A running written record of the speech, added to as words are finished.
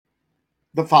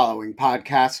The following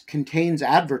podcast contains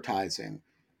advertising.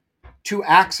 To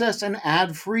access an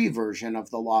ad-free version of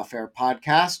the Lawfare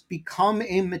podcast, become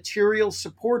a material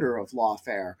supporter of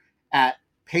Lawfare at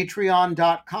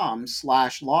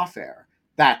patreon.com/lawfare.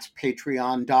 That's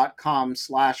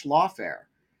patreon.com/lawfare.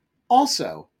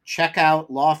 Also, check out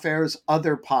Lawfare's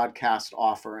other podcast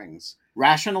offerings: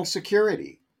 Rational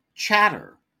Security,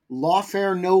 Chatter,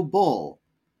 Lawfare No Bull,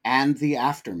 and The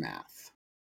Aftermath.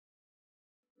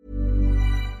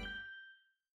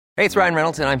 Hey, it's Ryan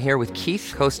Reynolds, and I'm here with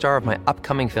Keith, co-star of my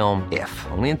upcoming film, If,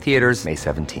 only in theaters May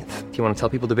 17th. Do you want to tell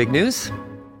people the big news?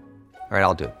 All right,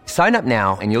 I'll do it. Sign up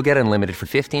now and you'll get unlimited for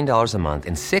 $15 a month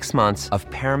and 6 months of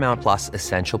Paramount Plus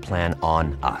Essential Plan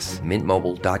on us.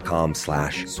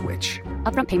 Mintmobile.com/switch.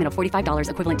 Upfront payment of $45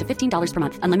 equivalent to $15 per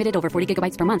month. Unlimited over 40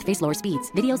 gigabytes per month. Face lower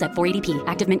speeds. Videos at 480p.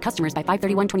 Active Mint customers by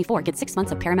 531.24 get 6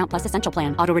 months of Paramount Plus Essential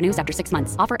Plan. Auto renews after 6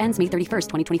 months. Offer ends May 31st,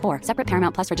 2024. Separate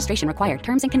Paramount Plus registration required.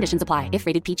 Terms and conditions apply if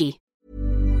rated PG.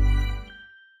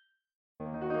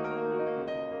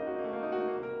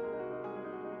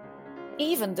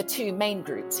 Even the two main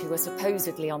groups who are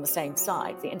supposedly on the same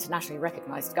side, the internationally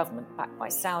recognized government backed by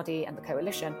Saudi and the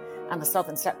coalition, and the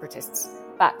southern separatists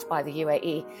backed by the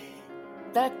UAE,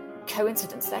 their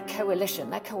coincidence, their coalition,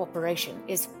 their cooperation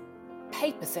is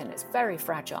paper thin, it's very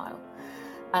fragile.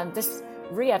 And this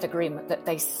Riyadh agreement that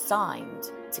they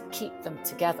signed to keep them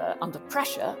together under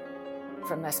pressure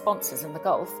from their sponsors in the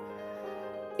Gulf,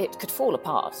 it could fall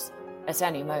apart at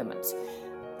any moment.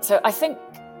 So I think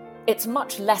it's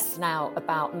much less now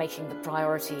about making the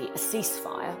priority a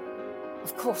ceasefire.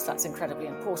 Of course, that's incredibly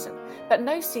important. But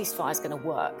no ceasefire is going to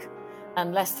work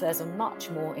unless there's a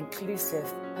much more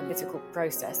inclusive political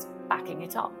process backing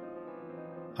it up.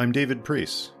 I'm David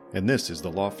Priest, and this is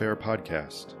the Lawfare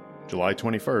Podcast, July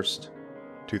 21st,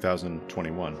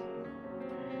 2021.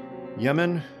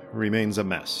 Yemen remains a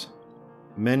mess.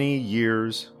 Many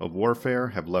years of warfare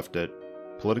have left it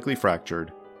politically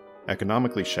fractured,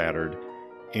 economically shattered,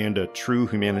 and a true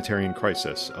humanitarian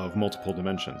crisis of multiple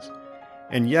dimensions.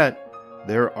 And yet,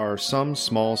 there are some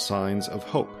small signs of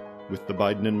hope, with the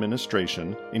Biden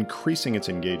administration increasing its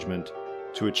engagement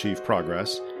to achieve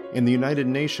progress, and the United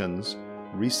Nations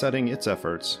resetting its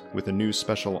efforts with a new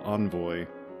special envoy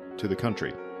to the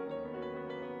country.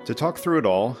 To talk through it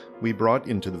all, we brought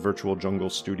into the virtual jungle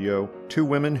studio two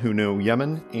women who know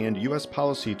Yemen and U.S.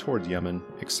 policy towards Yemen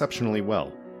exceptionally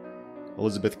well.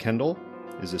 Elisabeth Kendall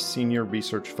is a senior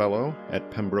research fellow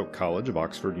at Pembroke College of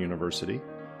Oxford University,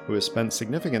 who has spent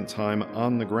significant time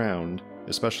on the ground,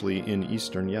 especially in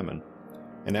eastern Yemen.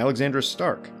 And Alexandra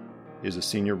Stark is a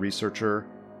senior researcher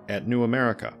at New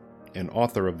America and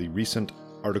author of the recent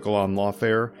article on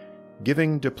Lawfare,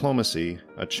 Giving Diplomacy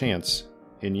a Chance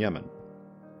in Yemen.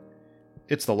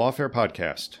 It's the Lawfare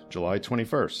Podcast, July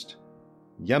 21st.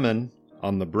 Yemen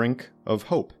on the Brink of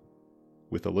Hope,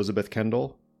 with Elisabeth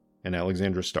Kendall and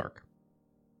Alexandra Stark.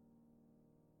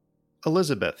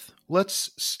 Elisabeth, let's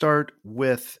start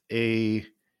with a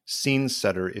scene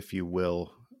setter, if you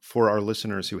will, for our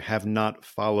listeners who have not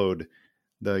followed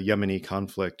the Yemeni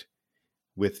conflict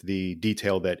with the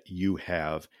detail that you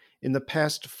have. In the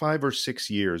past 5 or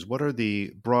 6 years, what are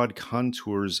the broad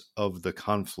contours of the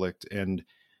conflict, and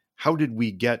how did we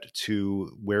get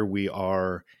to where we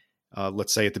are,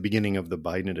 let's say, at the beginning of the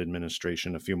Biden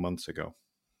administration a few months ago?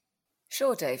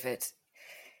 Sure, David.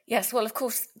 Yes, well, of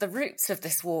course, the roots of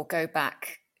this war go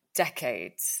back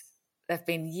decades. There have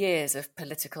been years of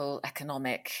political,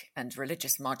 economic, and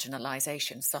religious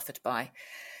marginalization suffered by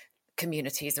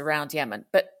communities around Yemen.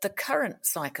 But the current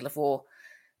cycle of war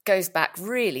goes back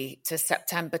really to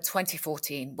September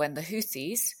 2014, when the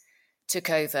Houthis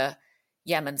took over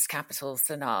Yemen's capital,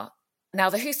 Sana'a. Now,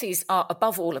 the Houthis are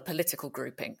above all a political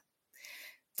grouping.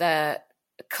 They're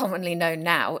commonly known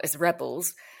now as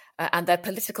rebels, and their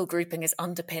political grouping is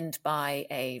underpinned by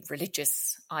a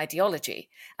religious ideology.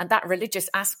 And that religious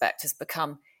aspect has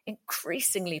become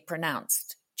increasingly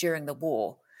pronounced during the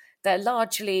war. They're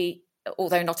largely,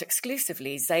 although not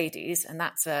exclusively, Zaydis, and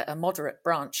that's a moderate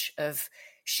branch of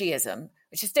Shiism,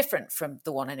 which is different from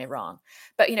the one in Iran.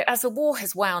 But, as the war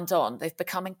has wound on, they've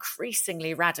become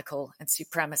increasingly radical and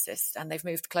supremacist, and they've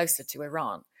moved closer to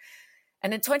Iran.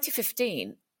 And in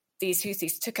 2015, these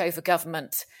Houthis took over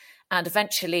government, and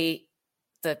eventually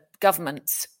the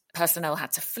government personnel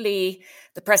had to flee.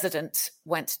 The president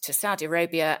went to Saudi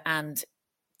Arabia, and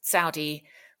Saudi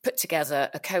put together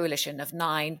a coalition of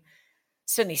 9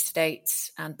 Sunni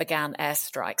states and began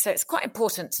airstrikes. So it's quite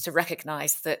important to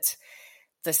recognize that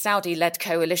the Saudi-led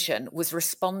coalition was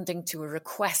responding to a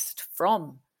request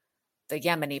from the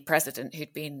Yemeni president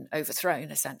who'd been overthrown,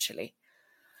 essentially.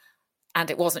 And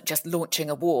it wasn't just launching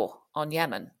a war on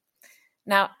Yemen.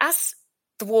 Now, as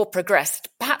the war progressed,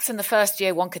 perhaps in the first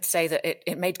year one could say that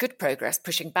it made good progress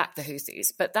pushing back the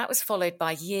Houthis, but that was followed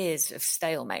by years of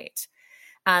stalemate.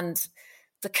 And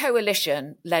the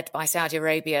coalition led by Saudi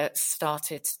Arabia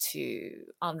started to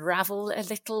unravel a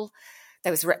little.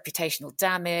 There was reputational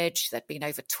damage. There'd been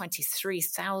over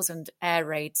 23,000 air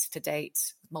raids to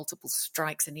date, multiple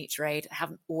strikes in each raid,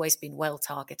 haven't always been well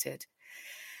targeted.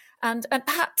 And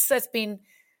perhaps there's been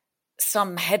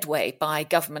some headway by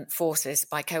government forces,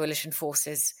 by coalition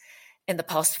forces in the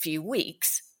past few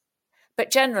weeks.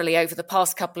 But generally, over the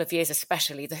past couple of years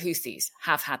especially, the Houthis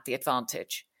have had the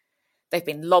advantage. They've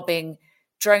been lobbing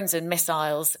drones and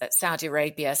missiles at Saudi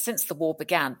Arabia since the war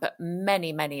began, but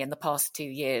many, many in the past 2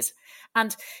 years.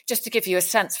 And just to give you a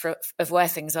sense of where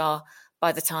things are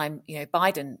by the time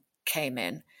Biden came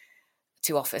in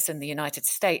to office in the United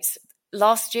States,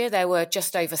 last year there were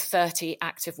just over 30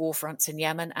 active war fronts in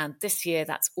Yemen, and this year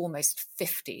that's almost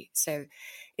 50. So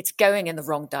it's going in the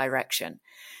wrong direction.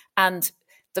 And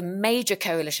the major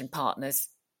coalition partners,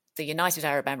 the United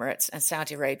Arab Emirates and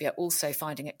Saudi Arabia, also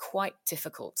finding it quite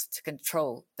difficult to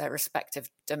control their respective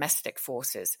domestic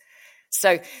forces.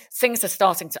 So things are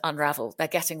starting to unravel. They're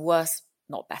getting worse,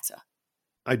 not better.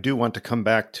 I do want to come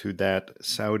back to that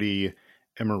Saudi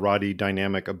Emirati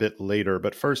dynamic a bit later.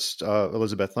 But first,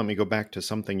 Elisabeth, let me go back to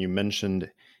something you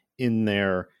mentioned in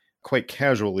there quite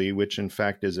casually, which in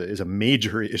fact is a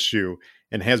major issue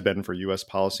and has been for U.S.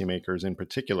 policymakers in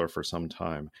particular for some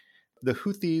time. The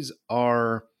Houthis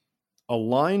are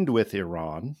aligned with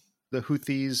Iran. The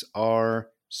Houthis are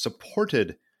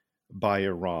supported by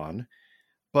Iran.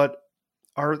 But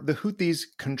are the Houthis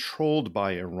controlled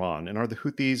by Iran? And are the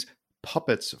Houthis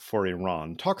puppets for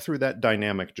Iran? Talk through that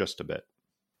dynamic just a bit.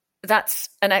 That's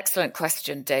an excellent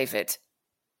question, David.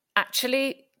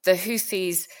 Actually, the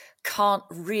Houthis can't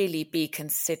really be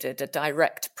considered a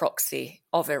direct proxy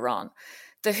of Iran.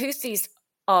 The Houthis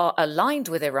are aligned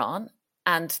with Iran,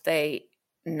 and they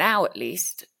now, at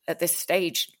least at this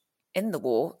stage in the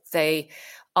war, they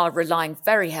are relying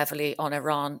very heavily on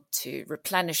Iran to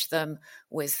replenish them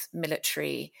with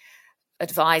military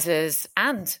advisors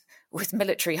and with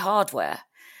military hardware.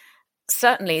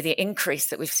 Certainly the increase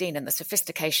that we've seen in the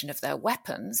sophistication of their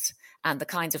weapons and the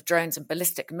kinds of drones and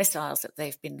ballistic missiles that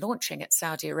they've been launching at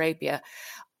Saudi Arabia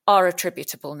are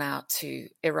attributable now to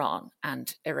Iran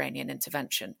and Iranian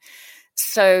intervention.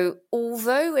 So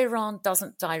although Iran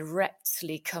doesn't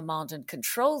directly command and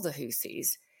control the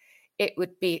Houthis, it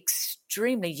would be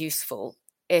extremely useful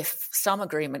if some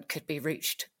agreement could be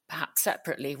reached, perhaps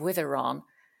separately with Iran,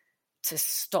 to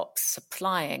stop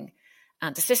supplying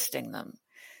and assisting them.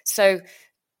 So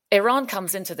Iran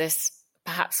comes into this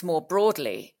perhaps more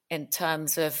broadly in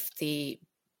terms of the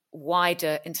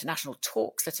wider international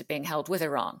talks that are being held with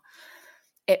Iran.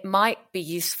 It might be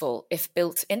useful if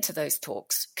built into those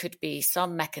talks could be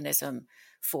some mechanism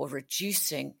for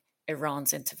reducing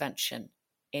Iran's intervention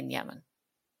in Yemen.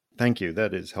 Thank you.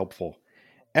 That is helpful.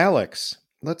 Alex,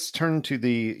 let's turn to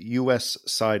the U.S.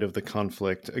 side of the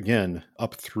conflict, again,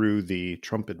 up through the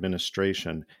Trump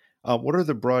administration. What are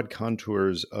the broad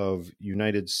contours of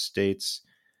United States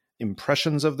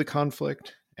impressions of the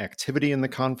conflict, activity in the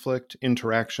conflict,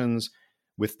 interactions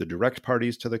with the direct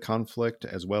parties to the conflict,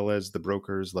 as well as the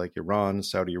brokers like Iran,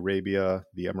 Saudi Arabia,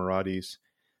 the Emiratis?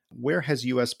 Where has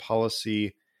U.S.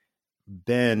 policy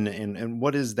been, and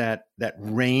what is that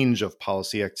range of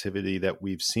policy activity that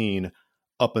we've seen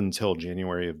up until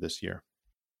January of this year?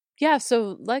 Yeah,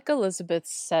 so like Elisabeth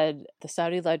said, the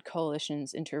Saudi-led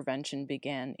coalition's intervention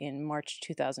began in March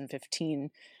 2015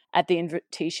 at the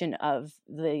invitation of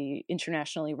the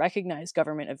internationally recognized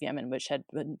government of Yemen, which had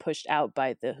been pushed out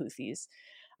by the Houthis.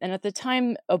 And at the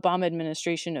time, Obama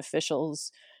administration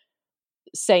officials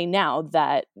say now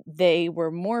that they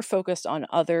were more focused on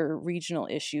other regional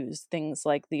issues, things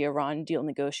like the Iran deal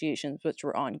negotiations, which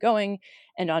were ongoing,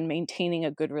 and on maintaining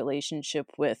a good relationship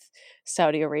with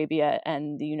Saudi Arabia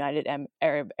and the United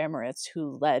Arab Emirates,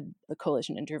 who led the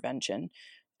coalition intervention,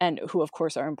 and who, of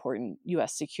course, are important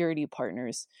U.S. security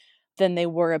partners, than they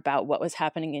were about what was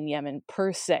happening in Yemen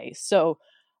per se. So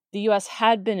the U.S.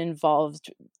 had been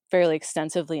involved fairly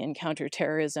extensively in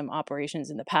counterterrorism operations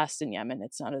in the past in Yemen.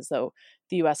 It's not as though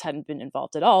the U.S. hadn't been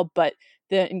involved at all, but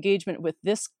the engagement with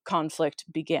this conflict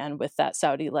began with that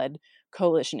Saudi-led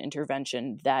coalition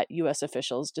intervention that U.S.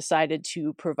 officials decided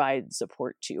to provide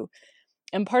support to.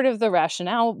 And part of the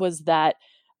rationale was that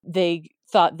they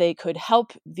thought they could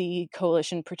help the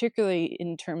coalition, particularly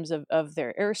in terms of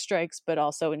their airstrikes, but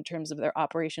also in terms of their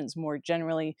operations more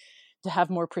generally, to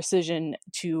have more precision,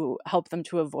 to help them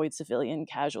to avoid civilian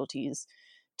casualties,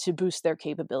 to boost their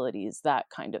capabilities, that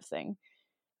kind of thing.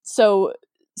 So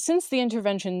since the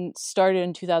intervention started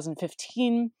in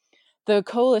 2015, the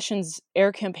coalition's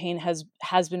air campaign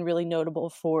has been really notable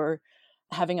for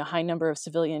having a high number of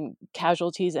civilian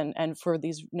casualties and for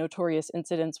these notorious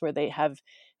incidents where they have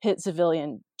hit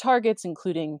civilian targets,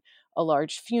 including a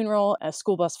large funeral, a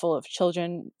school bus full of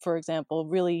children, for example,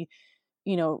 really,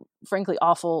 frankly,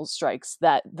 awful strikes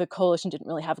that the coalition didn't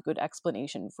really have a good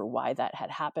explanation for why that had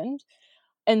happened.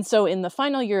 And so in the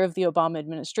final year of the Obama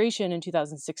administration in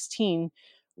 2016,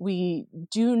 we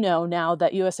do know now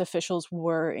that US officials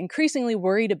were increasingly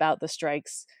worried about the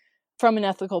strikes from an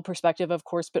ethical perspective, of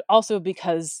course, but also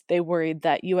because they worried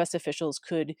that US officials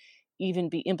could even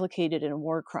be implicated in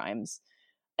war crimes.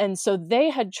 And so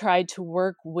they had tried to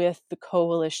work with the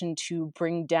coalition to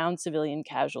bring down civilian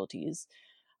casualties.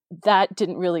 That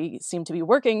didn't really seem to be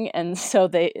working. And so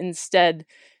they instead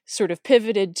sort of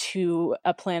pivoted to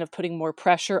a plan of putting more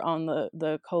pressure on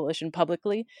the coalition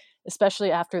publicly,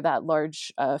 especially after that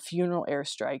large funeral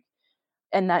airstrike.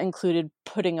 And that included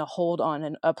putting a hold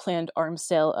on a planned arms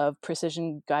sale of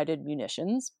precision-guided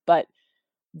munitions. But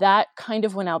that kind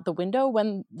of went out the window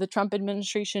when the Trump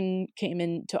administration came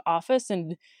into office.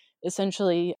 And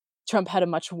essentially, Trump had a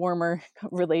much warmer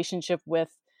relationship with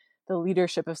the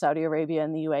leadership of Saudi Arabia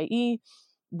and the UAE,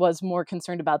 was more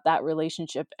concerned about that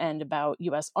relationship and about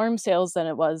U.S. arms sales than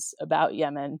it was about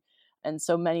Yemen. And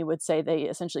so many would say they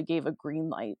essentially gave a green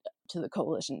light to the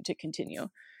coalition to continue.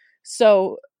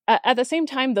 So at the same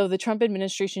time, though, the Trump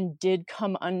administration did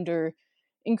come under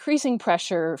increasing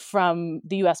pressure from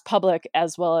the U.S. public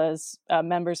as well as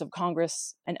members of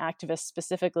Congress and activists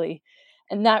specifically.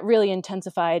 And that really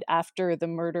intensified after the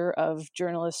murder of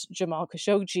journalist Jamal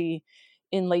Khashoggi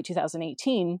in late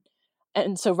 2018.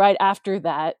 And so right after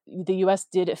that, the U.S.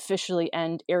 did officially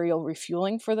end aerial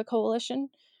refueling for the coalition.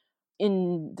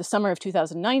 In the summer of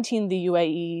 2019, the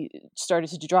UAE started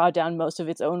to draw down most of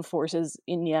its own forces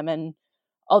in Yemen,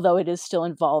 although it is still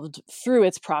involved through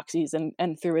its proxies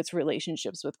and through its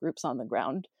relationships with groups on the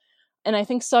ground. And I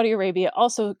think Saudi Arabia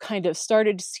also kind of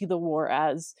started to see the war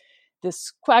as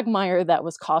this quagmire that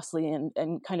was costly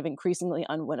and kind of increasingly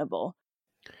unwinnable.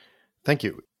 Thank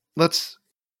you. Let's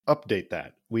update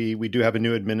that. We do have a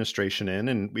new administration in,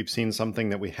 and we've seen something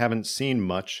that we haven't seen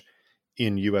much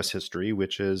in U.S. history,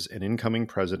 which is an incoming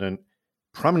president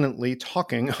prominently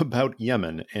talking about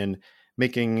Yemen and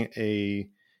making a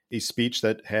speech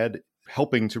that had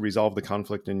helping to resolve the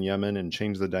conflict in Yemen and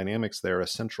change the dynamics there, a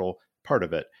central part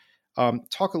of it.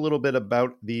 Talk a little bit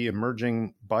about the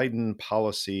emerging Biden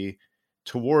policy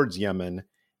towards Yemen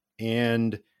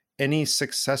and any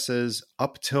successes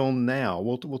up till now.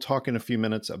 We'll talk in a few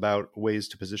minutes about ways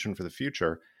to position for the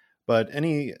future, but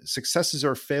any successes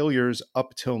or failures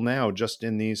up till now, just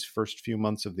in these first few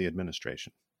months of the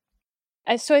administration?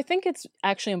 So I think it's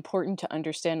actually important to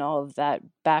understand all of that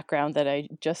background that I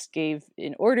just gave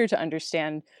in order to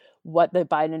understand what the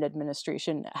Biden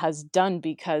administration has done,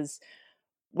 because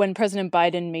when President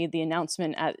Biden made the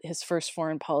announcement at his first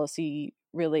foreign policy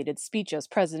related speech as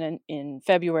president in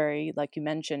February, like you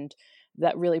mentioned,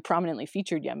 that really prominently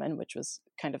featured Yemen, which was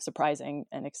kind of surprising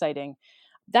and exciting.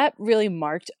 That really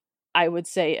marked, I would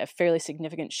say, a fairly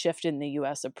significant shift in the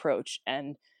U.S. approach.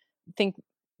 And I think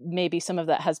maybe some of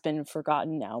that has been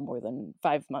forgotten now more than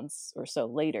 5 months or so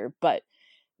later. But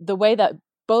the way that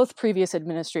both previous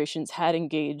administrations had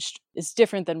engaged is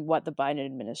different than what the Biden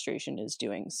administration is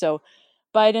doing. So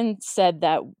Biden said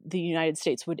that the United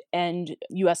States would end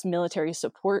U.S. military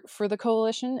support for the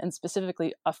coalition, and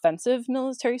specifically offensive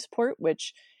military support,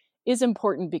 which is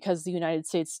important because the United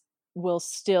States will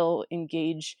still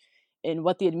engage in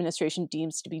what the administration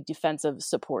deems to be defensive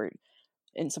support,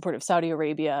 in support of Saudi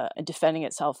Arabia and defending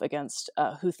itself against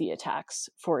Houthi attacks,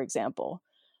 for example.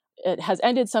 It has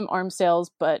ended some arms sales,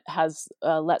 but has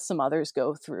let some others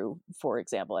go through, for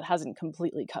example. It hasn't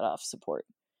completely cut off support.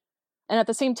 And at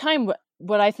the same time,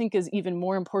 what I think is even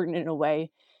more important in a way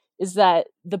is that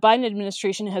the Biden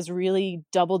administration has really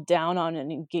doubled down on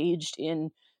and engaged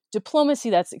in diplomacy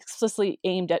that's explicitly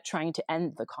aimed at trying to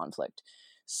end the conflict.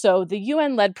 So the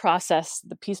UN-led process,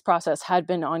 the peace process, had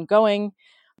been ongoing.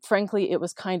 Frankly, it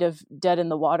was kind of dead in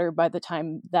the water by the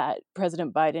time that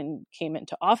President Biden came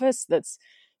into office. That's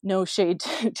no shade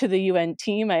to the UN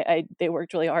team. They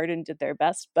worked really hard and did their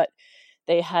best, but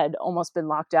they had almost been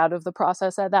locked out of the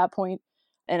process at that point.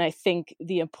 And I think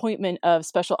the appointment of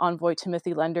Special Envoy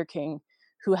Timothy Lenderking,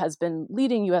 who has been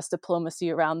leading U.S.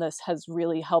 diplomacy around this, has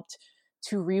really helped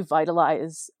to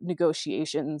revitalize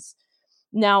negotiations.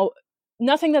 Now,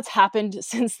 nothing that's happened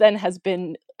since then has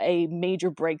been a major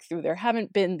breakthrough. There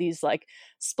haven't been these like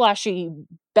splashy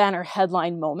banner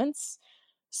headline moments,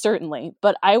 certainly.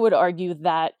 But I would argue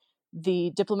that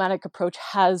the diplomatic approach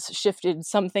has shifted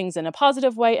some things in a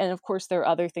positive way. And of course, there are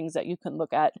other things that you can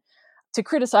look at to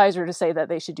criticize or to say that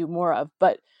they should do more of.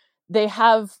 But they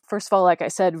have, first of all, like I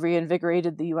said,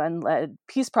 reinvigorated the UN-led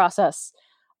peace process.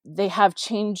 They have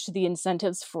changed the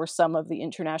incentives for some of the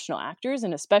international actors,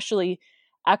 and especially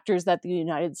actors that the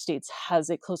United States has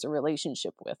a closer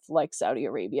relationship with, like Saudi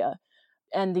Arabia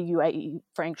and the UAE,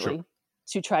 frankly, Sure.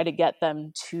 to try to get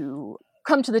them to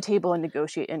come to the table and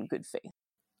negotiate in good faith.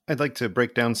 I'd like to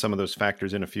break down some of those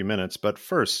factors in a few minutes, but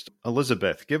first,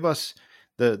 Elisabeth, give us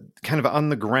the kind of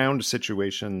on-the-ground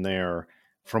situation there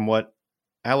from what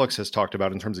Alex has talked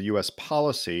about in terms of U.S.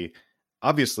 policy.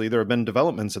 Obviously, there have been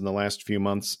developments in the last few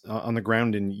months on the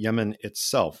ground in Yemen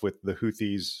itself, with the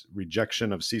Houthis'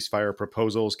 rejection of ceasefire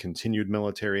proposals, continued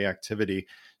military activity.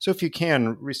 So if you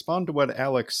can, respond to what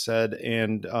Alex said,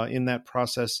 and in that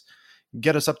process,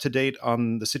 get us up to date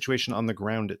on the situation on the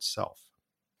ground itself.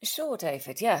 Sure,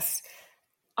 David, yes.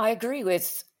 I agree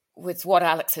with what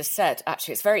Alex has said.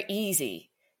 Actually, it's very easy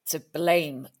to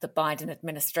blame the Biden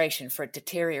administration for a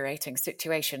deteriorating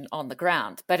situation on the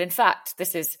ground. But in fact,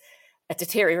 this is a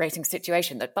deteriorating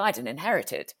situation that Biden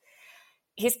inherited.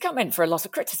 He's come in for a lot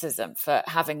of criticism for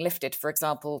having lifted, for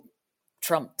example,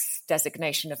 Trump's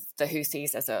designation of the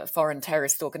Houthis as a foreign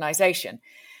terrorist organization.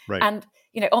 Right. And,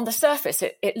 on the surface,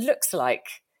 it looks like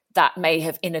that may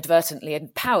have inadvertently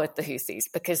empowered the Houthis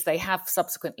because they have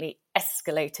subsequently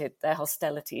escalated their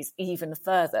hostilities even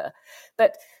further.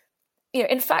 But,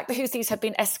 in fact, the Houthis have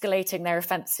been escalating their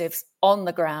offensives on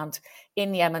the ground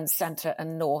in Yemen's center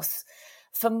and north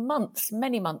for months,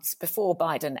 many months before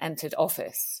Biden entered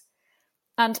office.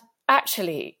 And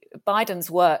actually, Biden's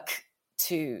work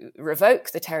to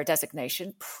revoke the terror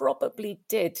designation probably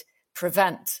did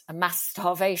prevent a mass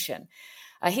starvation.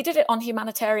 He did it on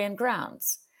humanitarian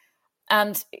grounds.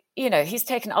 And, he's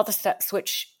taken other steps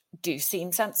which do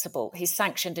seem sensible. He's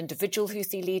sanctioned individual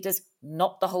Houthi leaders,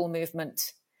 not the whole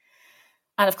movement.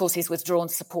 And of course, he's withdrawn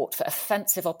support for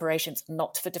offensive operations,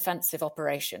 not for defensive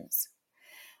operations.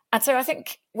 And so I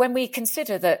think when we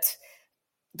consider that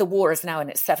the war is now in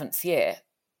its 7th year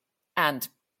and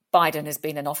Biden has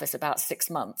been in office about 6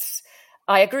 months,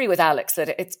 I agree with Alex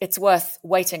that it's worth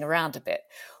waiting around a bit.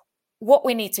 What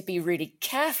we need to be really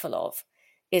careful of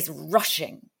is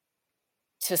rushing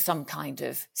to some kind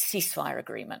of ceasefire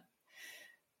agreement.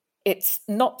 It's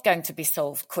not going to be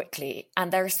solved quickly,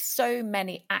 and there are so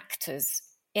many actors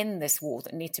in this war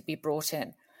that need to be brought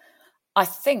in. I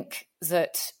think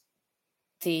that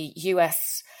the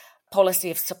US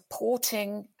policy of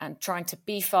supporting and trying to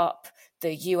beef up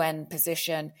the UN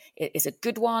position is a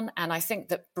good one, and I think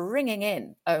that bringing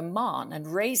in Oman and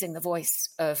raising the voice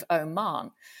of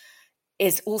Oman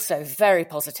is also a very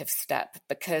positive step,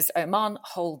 because Oman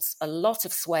holds a lot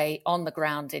of sway on the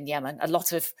ground in Yemen, a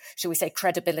lot of, shall we say,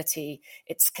 credibility.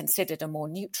 It's considered a more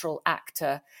neutral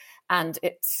actor, and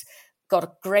it's got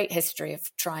a great history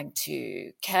of trying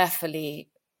to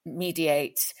carefully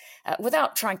mediate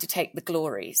without trying to take the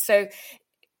glory. So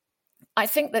I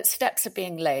think that steps are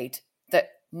being laid that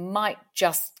might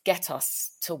just get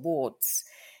us towards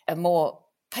a more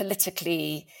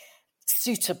politically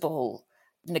suitable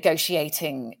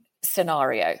negotiating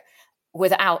scenario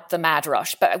without the mad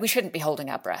rush, but we shouldn't be holding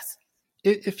our breath.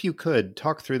 If you could,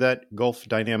 talk through that Gulf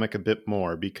dynamic a bit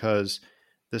more, because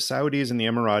the Saudis and the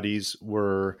Emiratis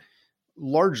were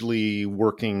largely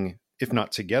working, if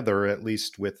not together, at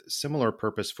least with similar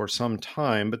purpose for some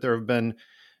time, but there have been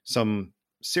some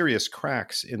serious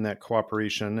cracks in that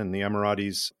cooperation, and the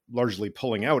Emiratis largely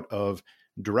pulling out of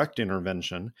direct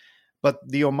intervention. But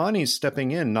the Omanis stepping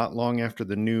in not long after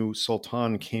the new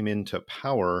Sultan came into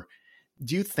power.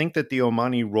 Do you think that the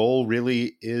Omani role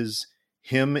really is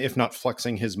him, if not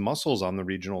flexing his muscles on the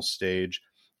regional stage,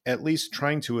 at least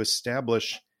trying to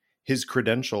establish his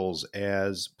credentials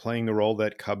as playing the role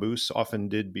that Qaboos often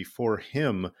did before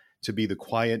him, to be the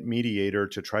quiet mediator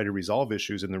to try to resolve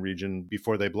issues in the region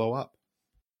before they blow up?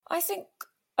 I think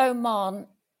Oman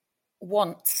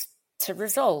wants to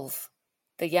resolve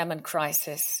the Yemen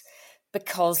crisis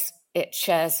because it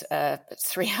shares a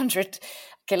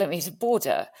 300-kilometer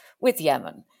border with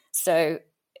Yemen. So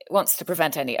it wants to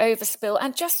prevent any overspill,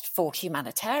 and just for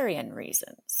humanitarian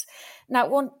reasons. Now,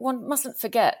 one mustn't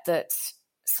forget that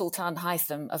Sultan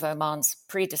Haitham of Oman's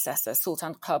predecessor,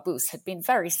 Sultan Qaboos, had been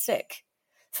very sick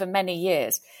for many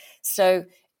years. So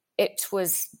it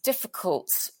was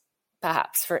difficult,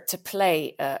 perhaps, for it to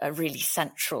play a really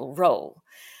central role.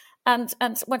 And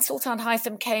when Sultan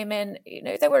Haitham came in,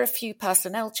 there were a few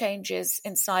personnel changes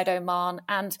inside Oman,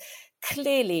 and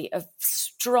clearly a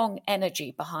strong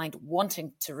energy behind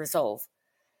wanting to resolve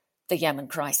the Yemen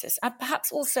crisis, and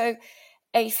perhaps also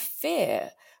a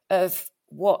fear of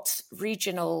what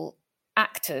regional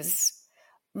actors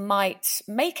might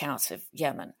make out of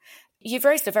Yemen. You've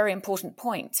raised a very important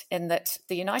point in that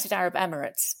the United Arab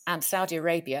Emirates and Saudi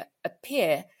Arabia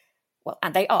appear, well,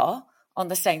 and they are, on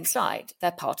the same side.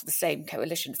 They're part of the same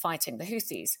coalition fighting the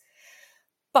Houthis.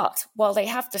 But while they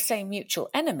have the same mutual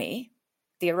enemy,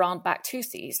 the Iran-backed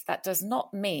Houthis, that does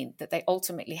not mean that they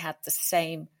ultimately had the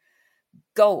same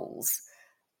goals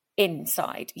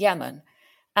inside Yemen.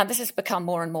 And this has become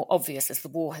more and more obvious as the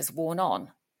war has worn on.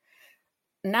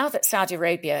 Now that Saudi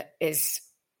Arabia is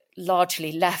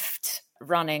largely left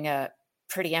running a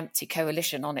pretty empty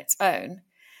coalition on its own,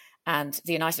 and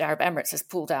the United Arab Emirates has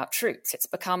pulled out troops, it's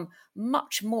become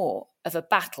much more of a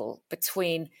battle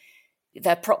between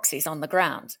their proxies on the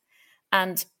ground.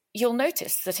 And you'll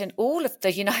notice that in all of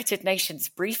the United Nations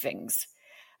briefings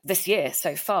this year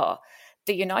so far,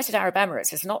 the United Arab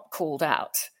Emirates is not called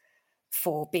out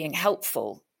for being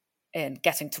helpful in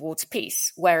getting towards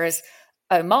peace, whereas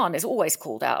Oman is always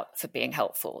called out for being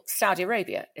helpful. Saudi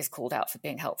Arabia is called out for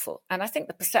being helpful. And I think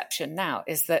the perception now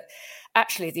is that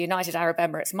actually the United Arab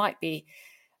Emirates might be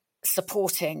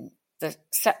supporting the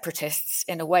separatists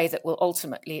in a way that will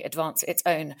ultimately advance its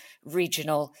own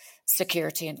regional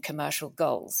security and commercial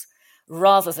goals,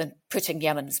 rather than putting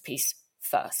Yemen's peace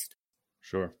first.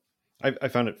 Sure. I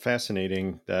found it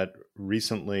fascinating that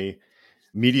recently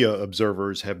media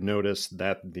observers have noticed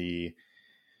that the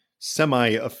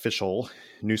semi-official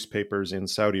newspapers in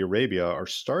Saudi Arabia are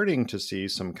starting to see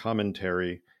some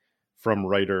commentary from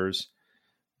writers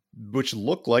which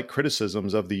look like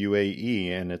criticisms of the UAE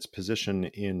and its position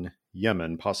in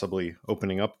Yemen, possibly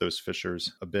opening up those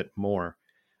fissures a bit more.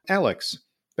 Alex,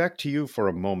 back to you for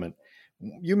a moment.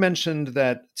 You mentioned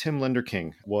that Tim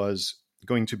Lenderking was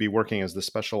going to be working as the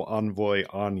special envoy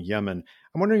on Yemen.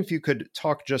 I'm wondering if you could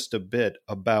talk just a bit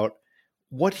about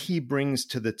what he brings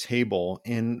to the table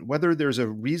and whether there's a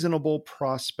reasonable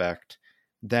prospect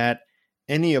that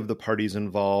any of the parties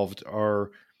involved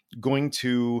are going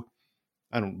to,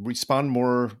 respond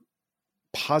more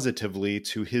positively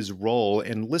to his role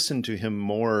and listen to him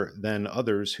more than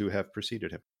others who have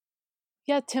preceded him.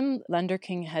 Yeah, Tim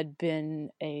Lenderking had been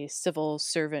a civil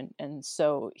servant, and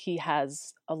so he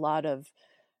has a lot of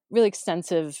really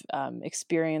extensive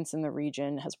experience in the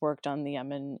region, has worked on the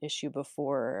Yemen issue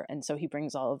before, and so he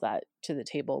brings all of that to the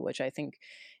table, which I think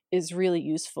is really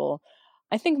useful.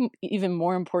 I think even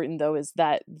more important, though, is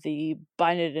that the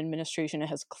Biden administration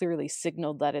has clearly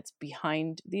signaled that it's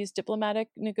behind these diplomatic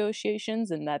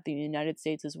negotiations and that the United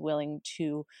States is willing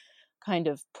to kind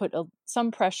of put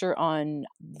some pressure on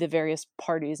the various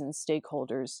parties and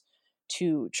stakeholders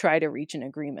to try to reach an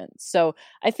agreement. So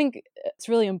I think it's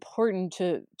really important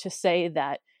to say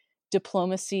that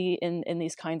diplomacy in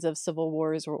these kinds of civil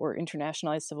wars or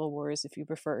internationalized civil wars, if you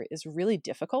prefer, is really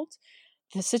difficult.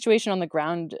 The situation on the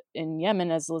ground in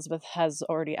Yemen, as Elisabeth has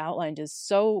already outlined, is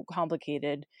so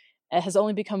complicated. It has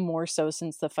only become more so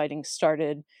since the fighting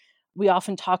started. We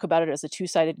often talk about it as a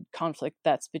two-sided conflict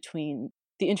that's between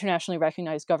the internationally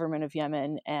recognized government of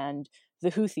Yemen and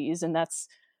the Houthis, and that's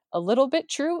a little bit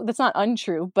true. That's not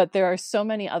untrue, but there are so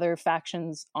many other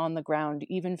factions on the ground,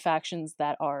 even factions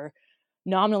that are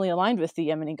nominally aligned with the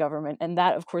Yemeni government. And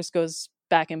that, of course, goes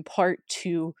back in part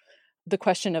to the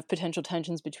question of potential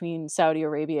tensions between Saudi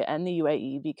Arabia and the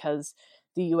UAE, because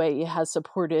the UAE has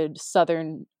supported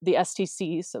the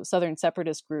STC, so Southern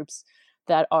separatist groups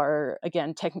that are,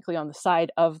 again, technically on the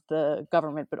side of the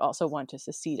government, but also want to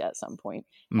secede at some point,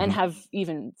 and have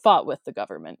even fought with the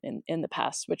government in the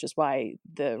past, which is why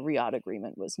the Riyadh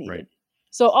agreement was needed. Right.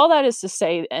 So all that is to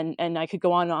say, and I could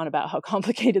go on and on about how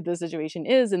complicated the situation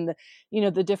is and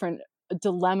the different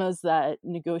dilemmas that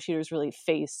negotiators really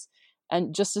face.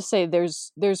 And just to say,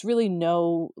 there's really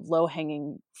no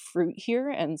low-hanging fruit here.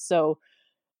 And so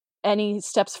any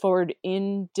steps forward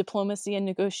in diplomacy and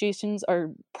negotiations are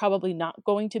probably not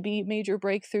going to be major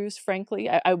breakthroughs, frankly.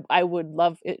 I would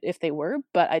love it if they were,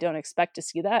 but I don't expect to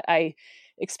see that. I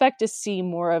expect to see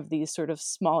more of these sort of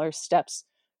smaller steps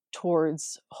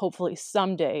towards, hopefully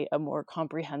someday, a more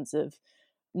comprehensive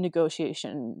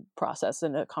negotiation process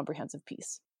and a comprehensive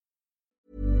peace.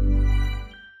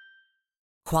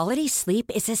 Quality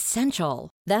sleep is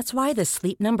essential. That's why the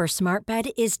Sleep Number Smart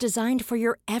Bed is designed for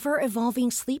your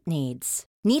ever-evolving sleep needs.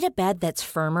 Need a bed that's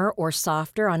firmer or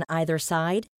softer on either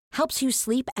side? Helps you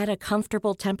sleep at a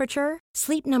comfortable temperature?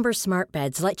 Sleep Number Smart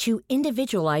Beds let you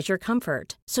individualize your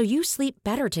comfort, so you sleep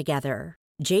better together.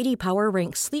 J.D. Power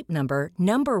ranks Sleep Number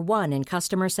number 1 in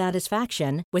customer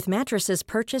satisfaction with mattresses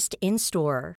purchased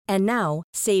in-store. And now,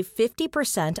 save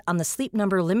 50% on the Sleep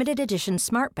Number Limited Edition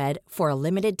Smart Bed for a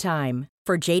limited time.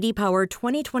 For JD Power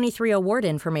 2023 award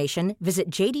information, visit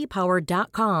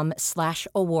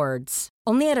jdpower.com/awards.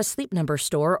 Only at a Sleep Number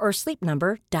store or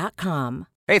sleepnumber.com.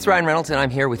 Hey, it's Ryan Reynolds, and I'm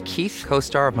here with Keith,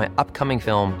 co-star of my upcoming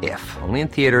film, If, only in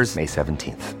theaters May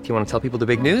 17th. Do you want to tell people the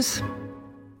big news?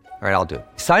 All right, I'll do it.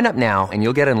 Sign up now and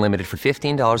you'll get unlimited for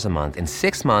 $15 a month and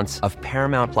 6 months of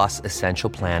Paramount Plus Essential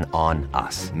Plan on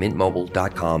us.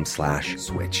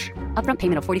 MintMobile.com/switch. Upfront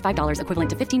payment of $45 equivalent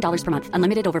to $15 per month.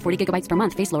 Unlimited over 40 gigabytes per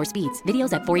month. Face lower speeds.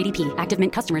 Videos at 480p. Active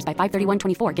Mint customers by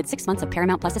 531.24 get 6 months of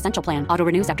Paramount Plus Essential Plan. Auto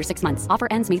renews after 6 months. Offer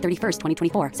ends May 31st,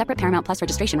 2024. Separate Paramount Plus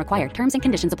registration required. Terms and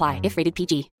conditions apply if rated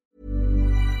PG.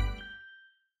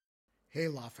 Hey,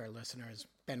 Lawfare listeners.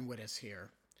 Ben Wittes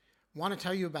here. Want to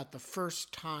tell you about the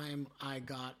first time I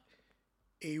got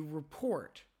a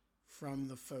report from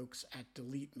the folks at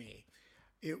Delete Me.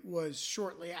 It was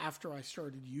shortly after I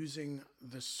started using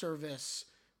the service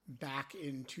back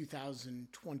in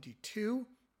 2022,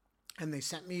 and they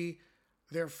sent me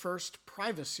their first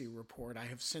privacy report. I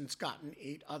have since gotten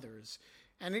 8 others,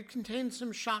 and it contained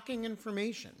some shocking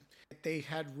information. They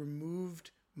had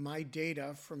removed my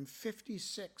data from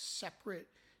 56 separate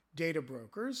data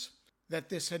brokers, that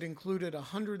this had included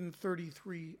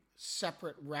 133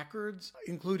 separate records,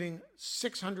 including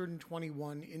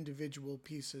 621 individual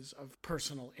pieces of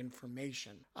personal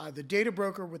information. The data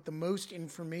broker with the most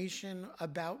information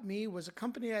about me was a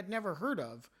company I'd never heard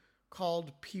of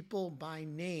called People by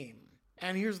Name.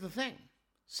 And here's the thing.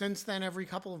 Since then, every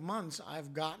couple of months,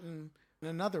 I've gotten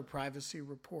another privacy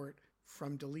report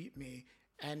from Delete Me,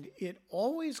 and it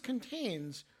always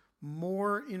contains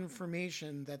more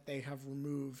information that they have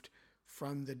removed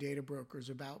from the data brokers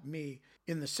about me.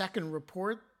 In the second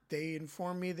report, they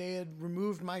informed me they had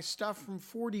removed my stuff from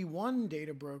 41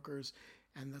 data brokers,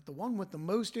 and that the one with the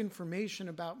most information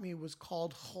about me was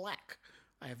called HLEC.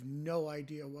 I have no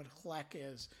idea what HLEC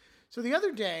is. So the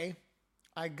other day,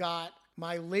 I got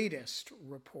my latest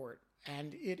report,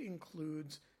 and it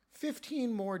includes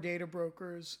 15 more data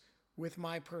brokers with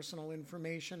my personal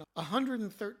information,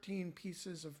 113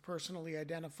 pieces of personally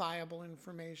identifiable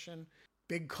information.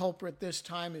 Big culprit this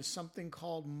time is something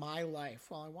called My Life.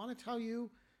 Well, I want to tell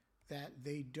you that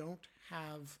they don't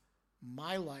have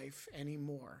My Life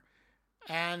anymore.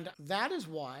 And that is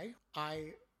why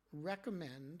I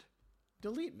recommend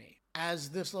Delete Me. As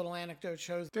this little anecdote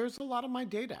shows, there's a lot of my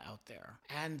data out there,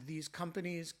 and these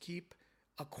companies keep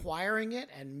acquiring it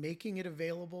and making it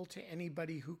available to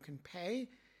anybody who can pay.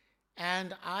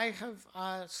 And I have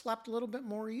slept a little bit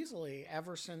more easily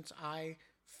ever since I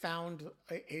found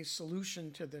a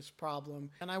solution to this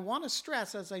problem. And I want to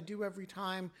stress, as I do every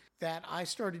time, that I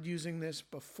started using this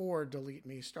before Delete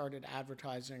Me started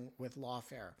advertising with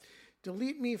Lawfare.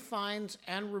 Delete Me finds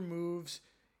and removes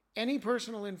any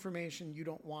personal information you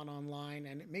don't want online,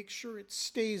 and it makes sure it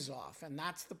stays off. And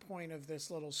that's the point of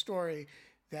this little story,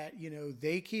 that,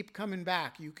 they keep coming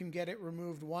back. You can get it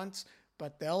removed once,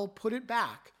 but they'll put it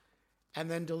back, and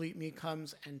then Delete Me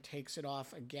comes and takes it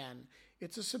off again.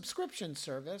 It's a subscription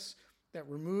service that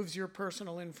removes your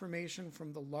personal information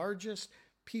from the largest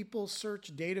people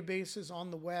search databases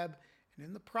on the web, and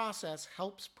in the process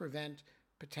helps prevent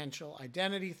potential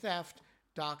identity theft,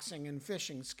 doxing, and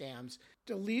phishing scams.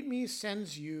 Delete Me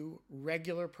sends you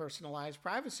regular personalized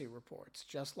privacy reports,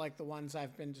 just like the ones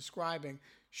I've been describing,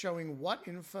 showing what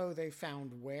info they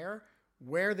found where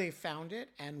they found it,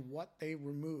 and what they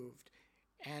removed.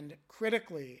 And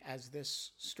critically, as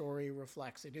this story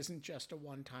reflects, it isn't just a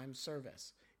one-time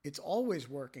service. It's always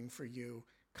working for you,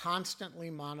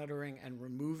 constantly monitoring and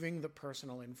removing the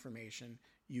personal information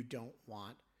you don't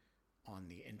want on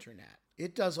the internet.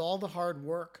 It does all the hard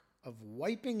work of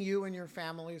wiping you and your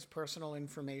family's personal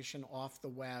information off the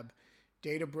web.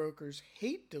 Data brokers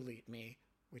hate Delete Me,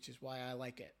 which is why I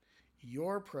like it.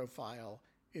 Your profile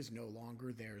is no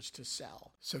longer theirs to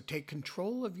sell. So take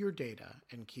control of your data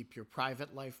and keep your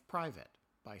private life private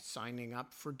by signing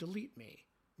up for Delete Me,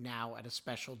 now at a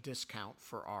special discount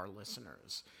for our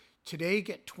listeners. Today,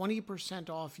 get 20%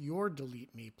 off your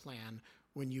Delete Me plan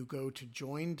when you go to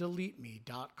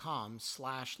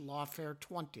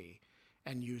joindeleteme.com/lawfare20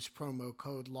 and use promo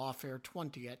code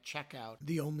lawfare20 at checkout.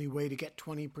 The only way to get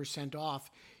 20%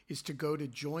 off is to go to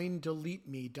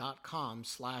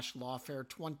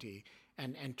joindeleteme.com/lawfare20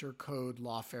 and enter code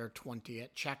lawfare20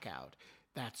 at checkout.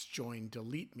 That's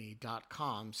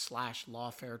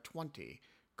joindeleteme.com/lawfare20,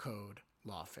 code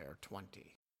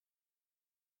lawfare20.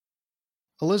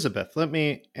 Elisabeth, let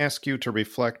me ask you to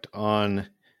reflect on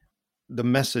the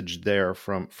message there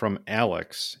from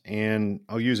Alex, and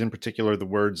I'll use in particular the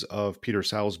words of Peter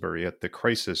Salisbury at the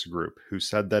Crisis Group, who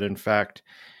said that in fact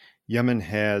Yemen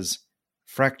has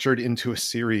fractured into a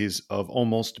series of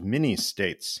almost mini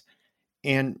states,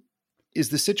 And is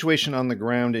the situation on the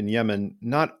ground in Yemen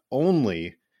not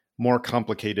only more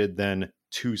complicated than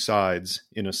two sides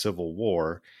in a civil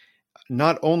war,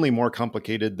 not only more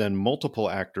complicated than multiple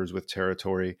actors with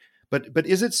territory, but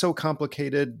is it so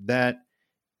complicated that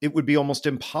it would be almost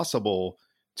impossible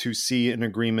to see an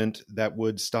agreement that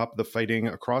would stop the fighting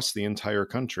across the entire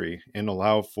country and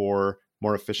allow for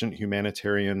more efficient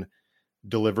humanitarian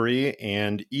delivery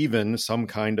and even some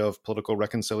kind of political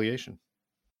reconciliation?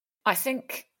 I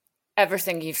think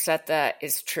everything you've said there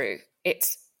is true.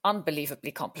 It's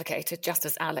unbelievably complicated, just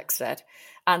as Alex said.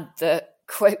 And the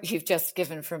quote you've just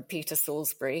given from Peter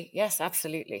Salisbury, yes,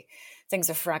 absolutely. Things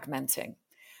are fragmenting.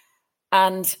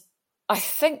 And I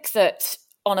think that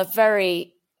on a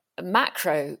very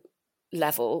macro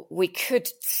level, we could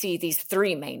see these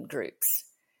three main groups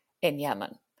in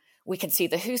Yemen. We can see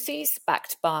the Houthis,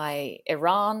 backed by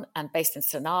Iran and based in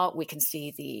Sana'a. We can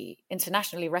see the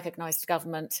internationally recognized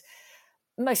government,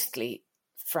 mostly,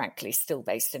 frankly, still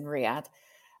based in Riyadh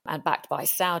and backed by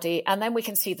Saudi. And then we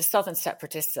can see the southern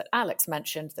separatists that Alex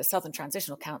mentioned, the Southern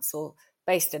Transitional Council,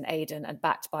 based in Aden and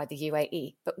backed by the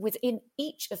UAE. But within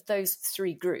each of those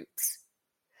three groups,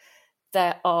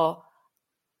 there are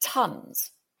tons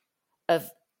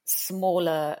of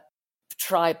smaller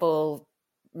tribal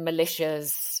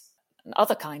militias and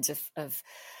other kinds of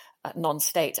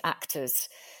non-state actors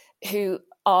who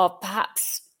are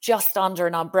perhaps just under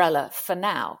an umbrella for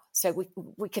now. So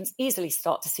we can easily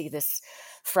start to see this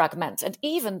fragment. And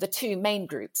even the two main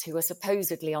groups who are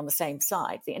supposedly on the same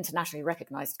side, the internationally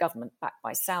recognized government backed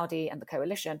by Saudi and the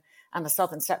coalition, and the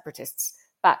southern separatists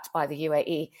backed by the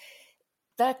UAE,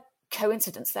 their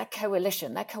coincidence, their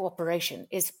coalition, their cooperation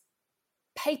is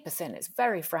paper thin. It's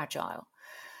very fragile.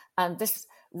 And this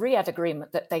Riyadh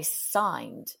agreement that they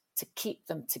signed to keep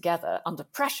them together under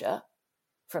pressure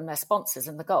from their sponsors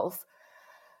in the Gulf,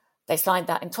 they signed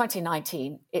that in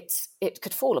 2019. It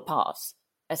could fall apart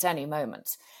at any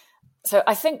moment. So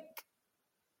I think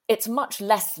it's much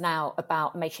less now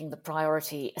about making the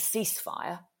priority a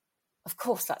ceasefire. Of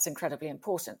course, that's incredibly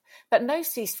important. But no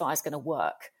ceasefire is going to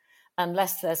work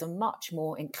unless there's a much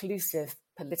more inclusive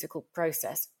political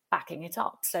process backing it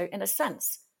up. So in a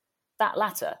sense, that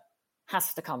latter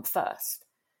has to come first.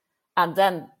 And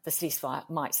then the ceasefire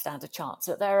might stand a chance.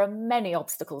 So there are many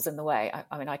obstacles in the way.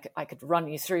 I could run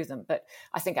you through them, but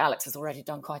I think Alex has already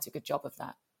done quite a good job of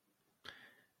that.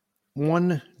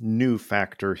 One new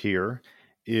factor here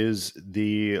is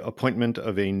the appointment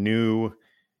of a new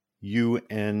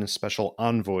UN special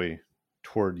envoy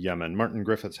toward Yemen. Martin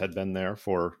Griffiths had been there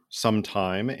for some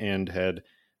time and had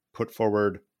put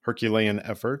forward Herculean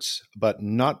efforts, but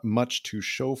not much to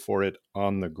show for it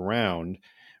on the ground.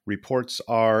 Reports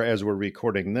are, as we're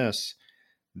recording this,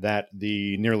 that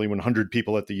the nearly 100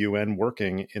 people at the UN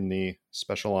working in the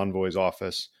special envoy's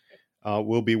office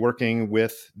will be working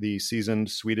with the seasoned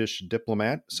Swedish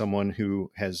diplomat, someone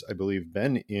who has, I believe,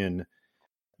 been in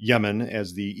Yemen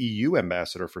as the EU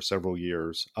ambassador for several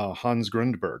years, Hans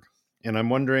Grundberg. And I'm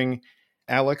wondering,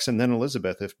 Alex and then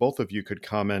Elisabeth, if both of you could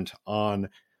comment on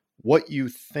what you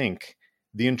think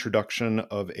the introduction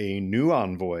of a new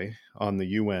envoy on the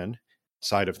UN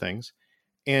side of things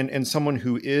and someone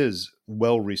who is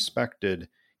well respected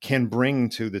can bring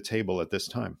to the table at this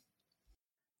time.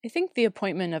 I think the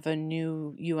appointment of a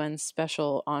new UN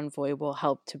special envoy will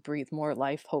help to breathe more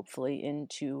life, hopefully,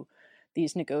 into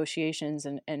these negotiations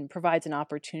and provides an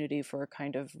opportunity for a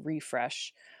kind of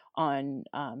refresh on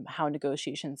how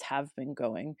negotiations have been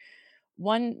going.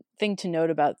 One thing to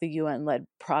note about the UN-led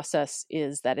process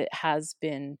is that it has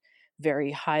been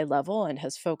very high level and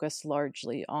has focused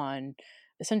largely on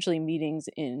essentially meetings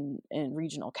in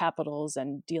regional capitals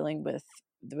and dealing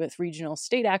with regional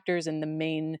state actors and the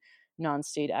main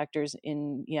non-state actors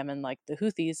in Yemen, like the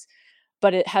Houthis.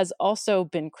 But it has also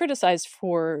been criticized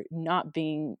for not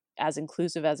being as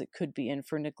inclusive as it could be and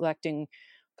for neglecting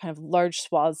kind of large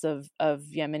swaths of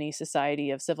Yemeni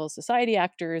society, of civil society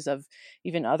actors, of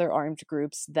even other armed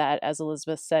groups that, as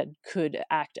Elisabeth said, could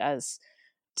act as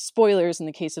spoilers in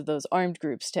the case of those armed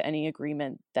groups to any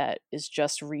agreement that is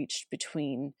just reached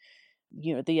between,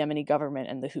 the Yemeni government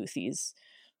and the Houthis,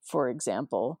 for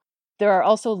example. There are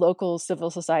also local civil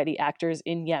society actors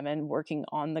in Yemen working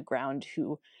on the ground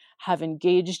who have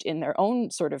engaged in their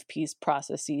own sort of peace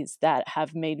processes that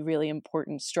have made really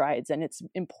important strides. And it's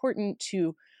important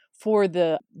for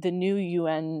the new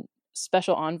UN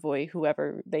special envoy,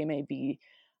 whoever they may be,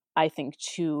 I think,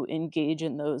 to engage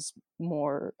in those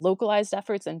more localized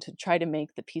efforts and to try to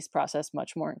make the peace process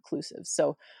much more inclusive.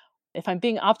 So if I'm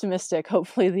being optimistic,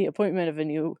 hopefully the appointment of a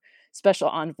new special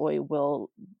envoy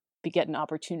will get an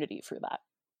opportunity for that.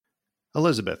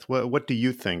 Elisabeth, what do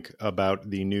you think about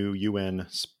the new UN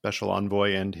Special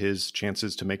Envoy and his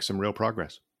chances to make some real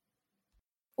progress?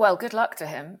 Well, good luck to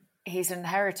him. He's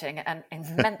inheriting an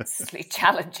immensely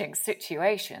challenging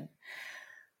situation.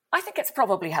 I think it's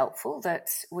probably helpful that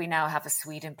we now have a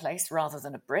Swede in place rather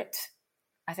than a Brit.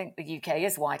 I think the UK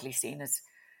is widely seen as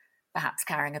perhaps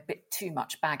carrying a bit too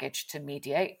much baggage to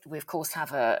mediate. We, of course,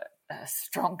 have a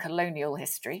strong colonial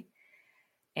history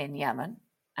in Yemen,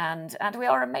 and we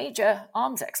are a major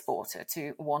arms exporter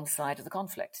to one side of the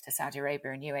conflict, to Saudi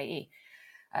Arabia and UAE.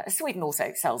 Sweden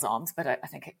also sells arms, but I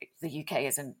think the UK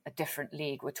is in a different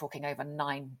league. We're talking over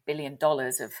 $9 billion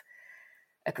of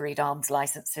agreed arms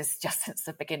licenses just since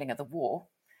the beginning of the war.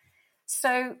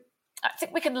 So I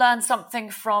think we can learn something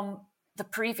from the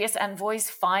previous envoy's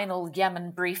final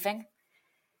Yemen briefing.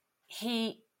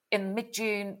 He, in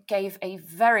mid-June, gave a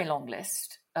very long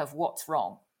list of what's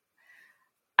wrong.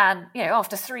 And,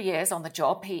 after 3 years on the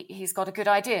job, he's got a good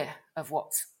idea of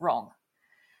what's wrong.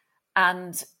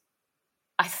 And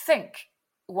I think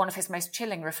one of his most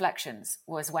chilling reflections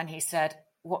was when he said,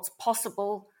 what's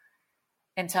possible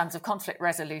in terms of conflict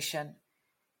resolution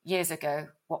years ago,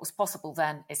 what was possible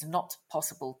then is not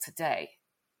possible today.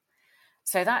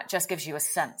 So that just gives you a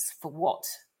sense for what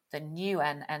the new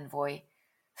UN envoy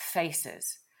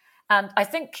faces. And I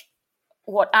think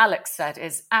what Alex said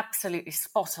is absolutely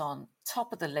spot on.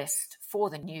 Top of the list for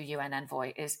the new UN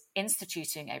envoy is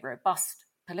instituting a robust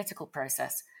political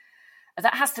process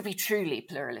that has to be truly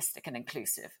pluralistic and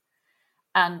inclusive.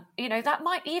 And, that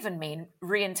might even mean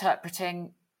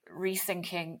reinterpreting,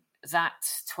 rethinking that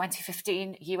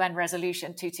 2015 UN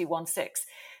resolution 2216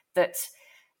 that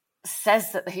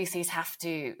says that the Houthis have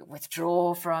to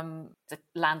withdraw from the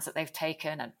lands that they've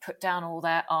taken and put down all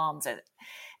their arms and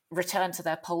return to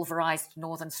their pulverized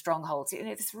northern strongholds.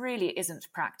 This really isn't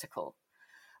practical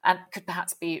and could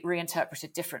perhaps be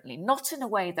reinterpreted differently, not in a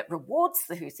way that rewards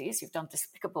the Houthis who've done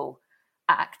despicable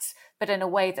acts, but in a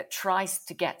way that tries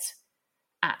to get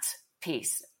at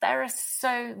peace. There are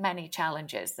so many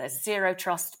challenges. There's zero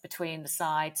trust between the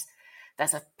sides.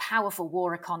 There's a powerful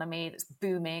war economy that's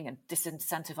booming and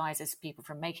disincentivizes people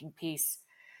from making peace.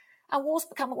 And wars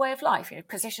become a way of life.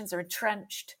 Positions are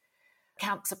entrenched,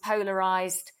 camps are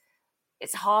polarized.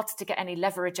 It's hard to get any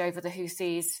leverage over the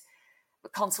Houthis.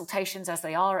 Consultations, as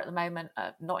they are at the moment,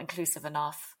 are not inclusive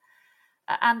enough.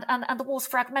 And the war's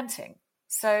fragmenting.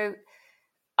 So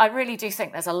I really do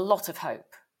think there's a lot of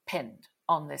hope pinned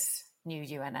on this new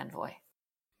UN envoy.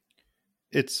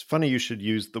 It's funny you should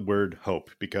use the word hope,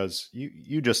 because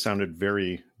you just sounded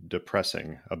very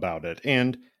depressing about it.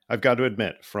 And I've got to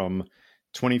admit, from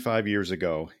 25 years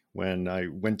ago, when I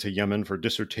went to Yemen for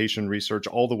dissertation research,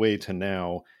 all the way to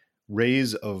now,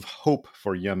 rays of hope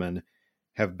for Yemen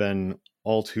have been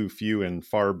all too few and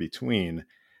far between.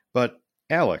 But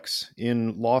Alex,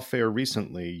 in Lawfare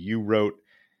recently, you wrote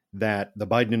that the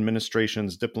Biden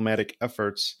administration's diplomatic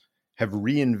efforts have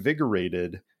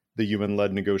reinvigorated the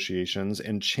UN-led negotiations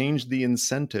and changed the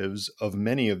incentives of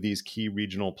many of these key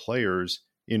regional players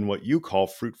in what you call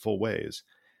fruitful ways.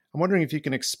 I'm wondering if you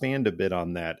can expand a bit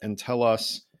on that and tell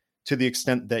us, to the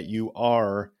extent that you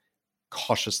are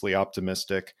cautiously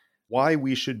optimistic, why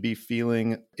we should be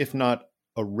feeling, if not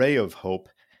a ray of hope,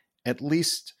 at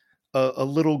least a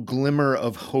little glimmer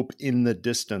of hope in the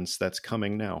distance that's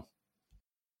coming now.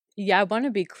 Yeah, I want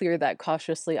to be clear that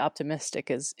cautiously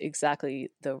optimistic is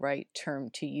exactly the right term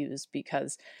to use,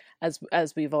 because as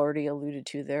we've already alluded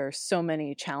to, there are so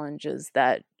many challenges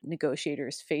that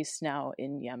negotiators face now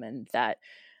in Yemen that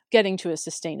getting to a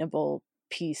sustainable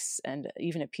peace and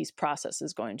even a peace process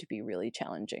is going to be really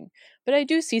challenging. But I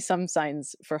do see some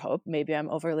signs for hope. Maybe I'm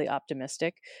overly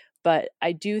optimistic, but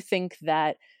I do think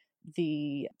that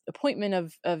the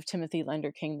appointment of Timothy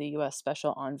Lenderking, the U.S.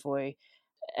 Special Envoy,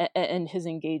 and his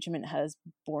engagement has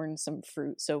borne some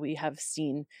fruit. So we have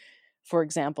seen, for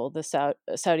example, the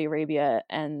Saudi Arabia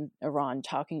and Iran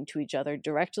talking to each other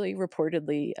directly,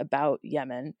 reportedly about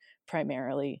Yemen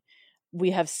primarily.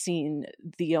 We have seen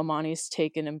the Omanis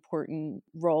take an important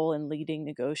role in leading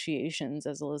negotiations,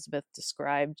 as Elisabeth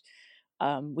described.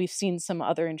 We've seen some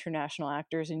other international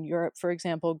actors in Europe, for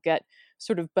example, get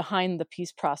sort of behind the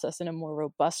peace process in a more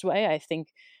robust way. I think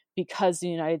because the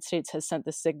United States has sent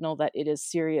the signal that it is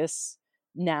serious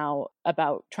now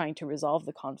about trying to resolve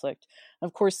the conflict.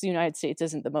 Of course, the United States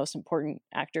isn't the most important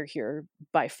actor here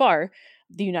by far.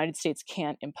 The United States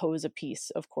can't impose a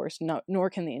peace, of course, nor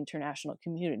can the international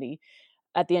community.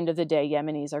 At the end of the day,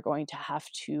 Yemenis are going to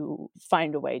have to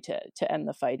find a way to end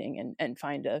the fighting and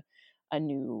find a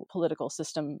new political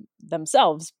system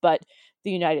themselves. But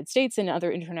the United States and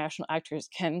other international actors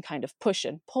can kind of push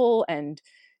and pull and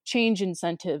change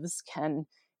incentives, can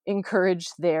encourage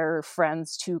their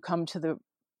friends to come to the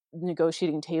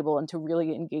negotiating table and to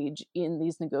really engage in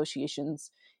these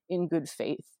negotiations in good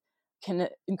faith, can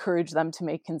encourage them to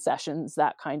make concessions,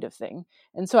 that kind of thing.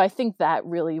 And so I think that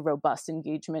really robust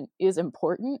engagement is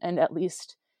important, and at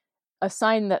least a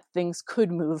sign that things could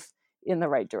move in the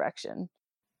right direction.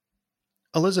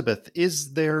 Elisabeth,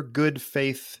 is there good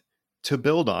faith to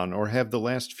build on, or have the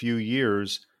last few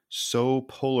years so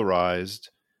polarized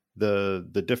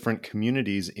the different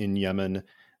communities in Yemen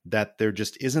that there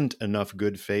just isn't enough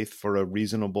good faith for a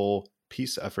reasonable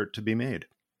peace effort to be made?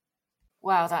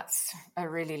 Wow, that's a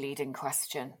really leading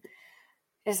question.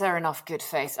 Is there enough good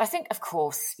faith? I think, of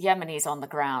course, Yemenis on the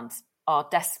ground are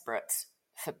desperate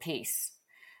for peace,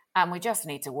 and we just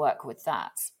need to work with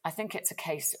that. I think it's a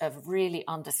case of really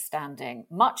understanding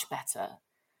much better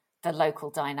the local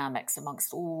dynamics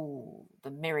amongst all the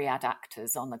myriad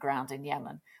actors on the ground in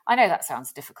Yemen. I know that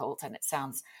sounds difficult and it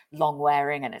sounds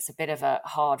long-wearing and it's a bit of a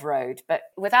hard road, but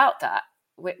without that,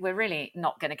 we're really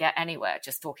not going to get anywhere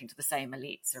just talking to the same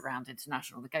elites around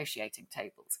international negotiating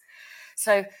tables.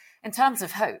 So in terms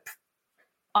of hope,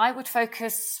 I would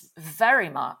focus very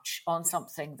much on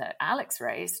something that Alex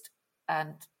raised,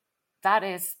 and that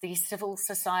is the civil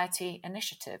society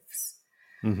initiatives.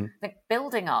 Mm-hmm. I think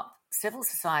building up civil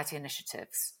society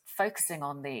initiatives, focusing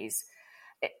on these,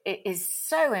 it is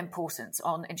so important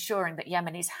on ensuring that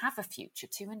Yemenis have a future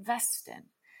to invest in,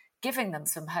 giving them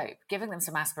some hope, giving them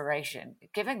some aspiration,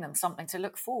 giving them something to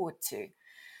look forward to.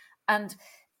 And,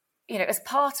 as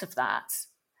part of that,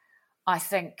 I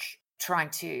think trying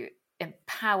to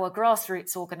empower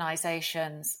grassroots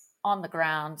organizations on the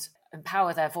ground,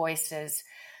 empower their voices,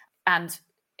 and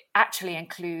actually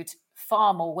include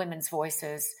far more women's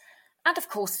voices and, of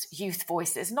course, youth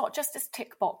voices, not just as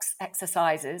tick box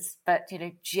exercises, but,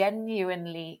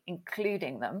 genuinely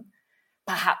including them.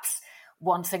 Perhaps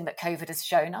one thing that COVID has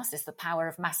shown us is the power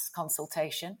of mass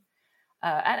consultation.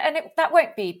 That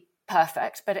won't be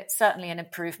perfect, but it's certainly an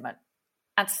improvement.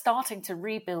 And starting to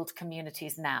rebuild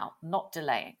communities now, not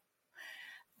delaying.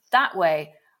 That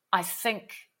way, I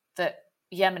think that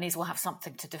Yemenis will have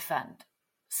something to defend,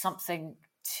 something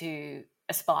to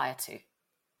aspire to.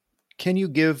 Can you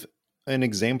give an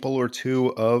example or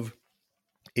two of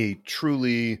a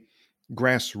truly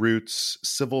grassroots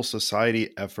civil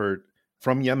society effort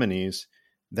from Yemenis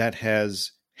that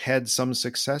has had some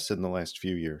success in the last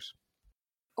few years?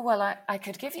 Well, I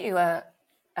could give you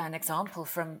an example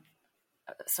from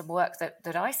some work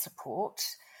that I support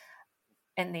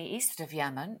in the east of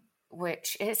Yemen,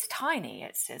 which is tiny.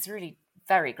 It's really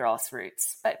very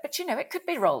grassroots, but it could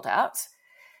be rolled out.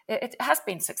 It has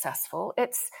been successful.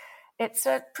 It's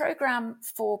a program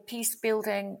for peace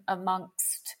building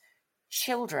amongst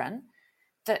children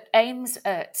that aims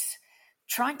at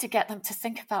trying to get them to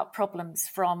think about problems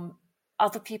from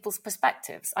other people's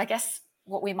perspectives. I guess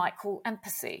what we might call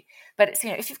empathy. But it's,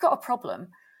 if you've got a problem,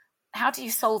 how do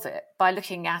you solve it? By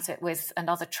looking at it with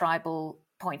another tribal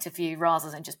point of view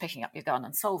rather than just picking up your gun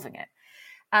and solving it.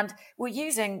 And we're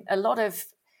using a lot of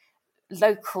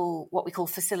local, what we call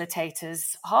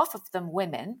facilitators, half of them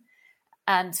women,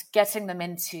 and getting them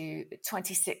into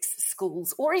 26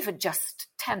 schools or even just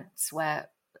tents where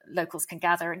locals can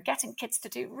gather, and getting kids to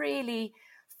do really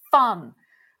fun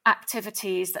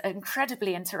activities that are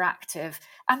incredibly interactive,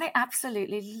 and they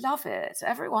absolutely love it.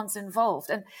 Everyone's involved,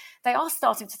 and they are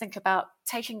starting to think about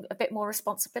taking a bit more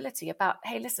responsibility about,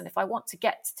 hey, listen, if I want to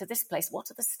get to this place, what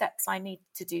are the steps I need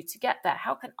to do to get there?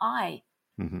 How can I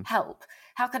help?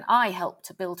 How can I help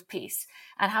to build peace?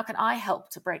 And how can I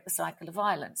help to break the cycle of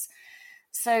violence?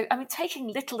 So, taking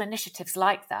little initiatives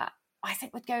like that, I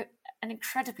think would go an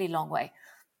incredibly long way.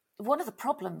 One of the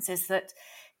problems is that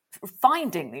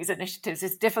finding these initiatives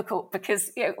is difficult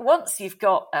because once you've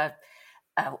got a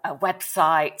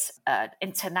website, an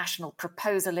international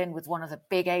proposal in with one of the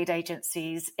big aid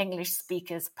agencies, English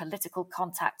speakers, political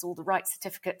contacts, all the right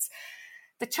certificates,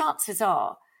 the chances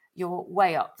are you're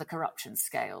way up the corruption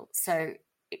scale. So,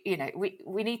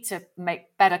 we need to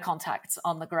make better contacts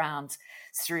on the ground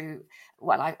through,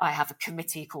 I have a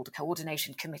committee called a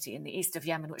coordination committee in the east of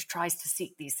Yemen, which tries to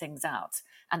seek these things out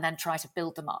and then try to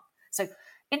build them up. So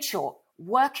in short,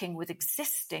 working with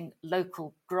existing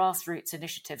local grassroots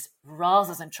initiatives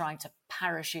rather than trying to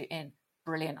parachute in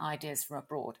brilliant ideas from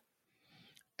abroad.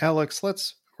 Alex,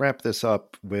 let's wrap this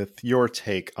up with your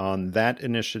take on that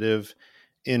initiative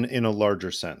in a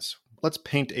larger sense. Let's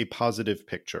paint a positive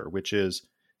picture, which is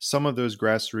some of those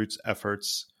grassroots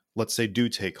efforts, let's say, do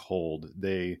take hold.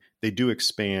 They do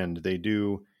expand. They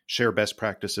do share best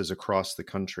practices across the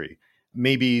country.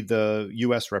 Maybe the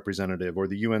U.S. representative or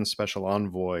the UN special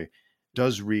envoy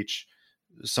does reach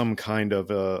some kind of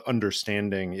a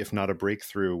understanding, if not a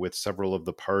breakthrough, with several of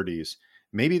the parties.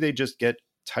 Maybe they just get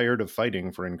tired of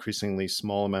fighting for increasingly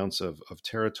small amounts of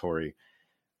territory.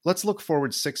 Let's look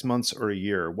forward 6 months or a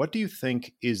year. What do you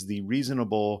think is the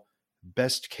reasonable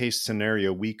best case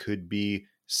scenario we could be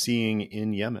seeing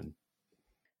in Yemen?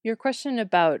 Your question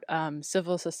about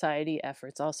civil society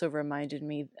efforts also reminded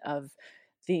me of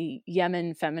the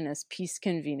Yemen Feminist Peace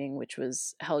Convening, which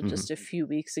was held just a few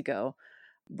weeks ago,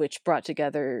 which brought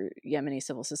together Yemeni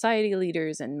civil society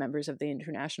leaders and members of the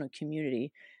international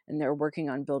community. And they're working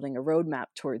on building a roadmap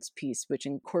towards peace, which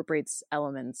incorporates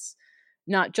elements,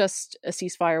 not just a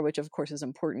ceasefire, which of course is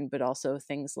important, but also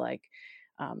things like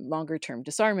longer term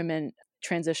disarmament,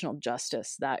 transitional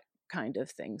justice, that kind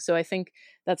of thing. So I think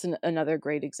that's another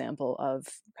great example of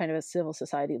kind of a civil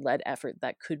society led effort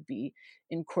that could be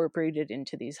incorporated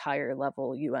into these higher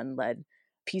level UN led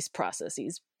peace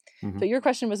processes. But your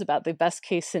question was about the best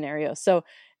case scenario. So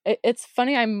it's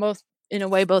funny, I'm in a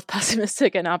way both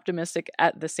pessimistic and optimistic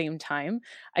at the same time.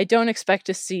 I don't expect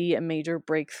to see a major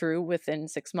breakthrough within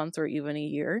 6 months or even a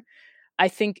year. I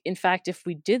think, in fact, if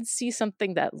we did see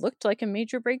something that looked like a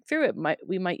major breakthrough,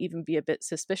 we might even be a bit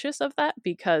suspicious of that,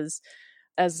 because,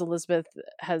 as Elisabeth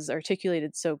has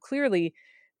articulated so clearly,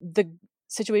 the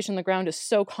situation on the ground is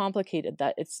so complicated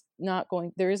that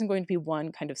there isn't going to be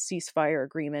one kind of ceasefire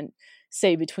agreement,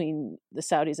 say, between the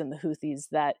Saudis and the Houthis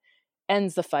that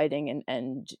ends the fighting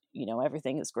and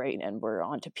everything is great and we're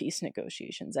on to peace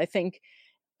negotiations. I think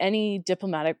any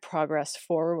diplomatic progress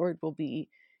forward will be,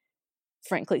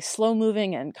 frankly, slow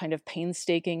moving and kind of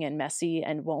painstaking and messy,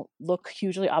 and won't look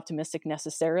hugely optimistic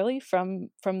necessarily from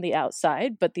the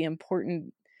outside. But the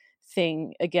important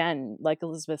thing, again, like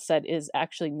Elisabeth said, is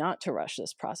actually not to rush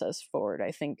this process forward.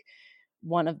 I think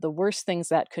one of the worst things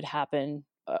that could happen,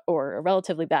 or a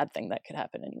relatively bad thing that could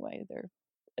happen anyway, there are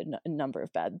a number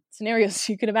of bad scenarios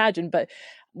you can imagine, but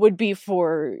would be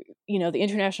for the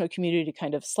international community to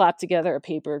kind of slap together a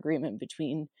paper agreement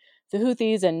between the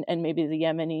Houthis and maybe the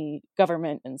Yemeni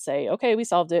government and say, okay, we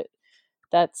solved it.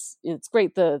 It's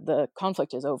great. The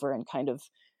conflict is over, and kind of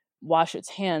wash its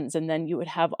hands. And then you would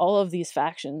have all of these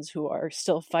factions who are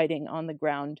still fighting on the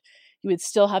ground. You would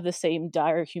still have the same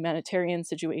dire humanitarian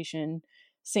situation,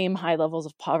 same high levels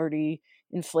of poverty,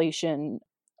 inflation,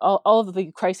 all of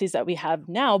the crises that we have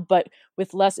now, but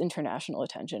with less international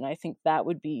attention. I think that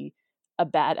would be a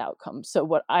bad outcome. So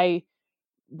what I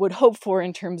would hope for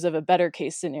in terms of a better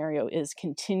case scenario is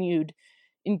continued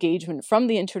engagement from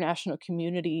the international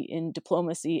community in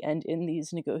diplomacy and in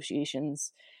these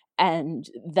negotiations, and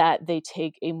that they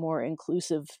take a more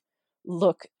inclusive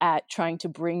look at trying to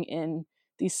bring in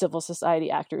these civil society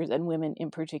actors, and women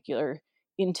in particular,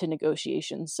 into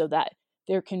negotiations so that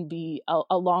there can be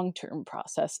a long-term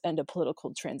process and a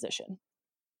political transition.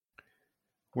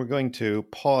 We're going to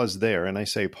pause there, and I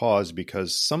say pause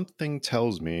because something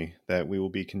tells me that we will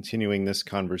be continuing this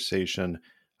conversation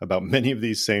about many of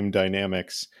these same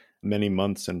dynamics many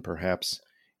months and perhaps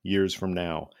years from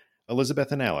now.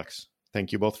 Elisabeth and Alex,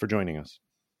 thank you both for joining us.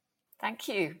 Thank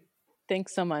you.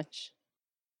 Thanks so much.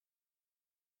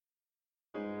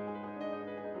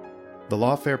 The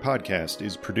Lawfare podcast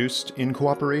is produced in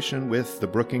cooperation with the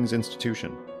Brookings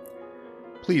Institution.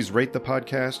 Please rate the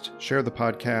podcast, share the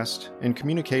podcast, and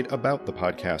communicate about the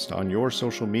podcast on your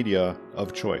social media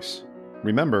of choice.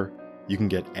 Remember, you can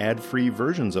get ad-free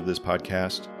versions of this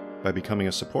podcast by becoming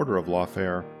a supporter of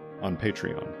Lawfare on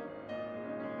Patreon.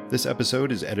 This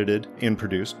episode is edited and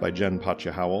produced by Jen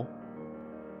Patja-Howell.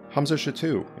 Hamza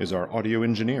Shatu is our audio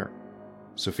engineer.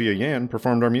 Sophia Yan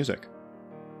performed our music.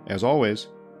 As always,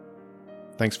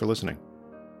 thanks for listening.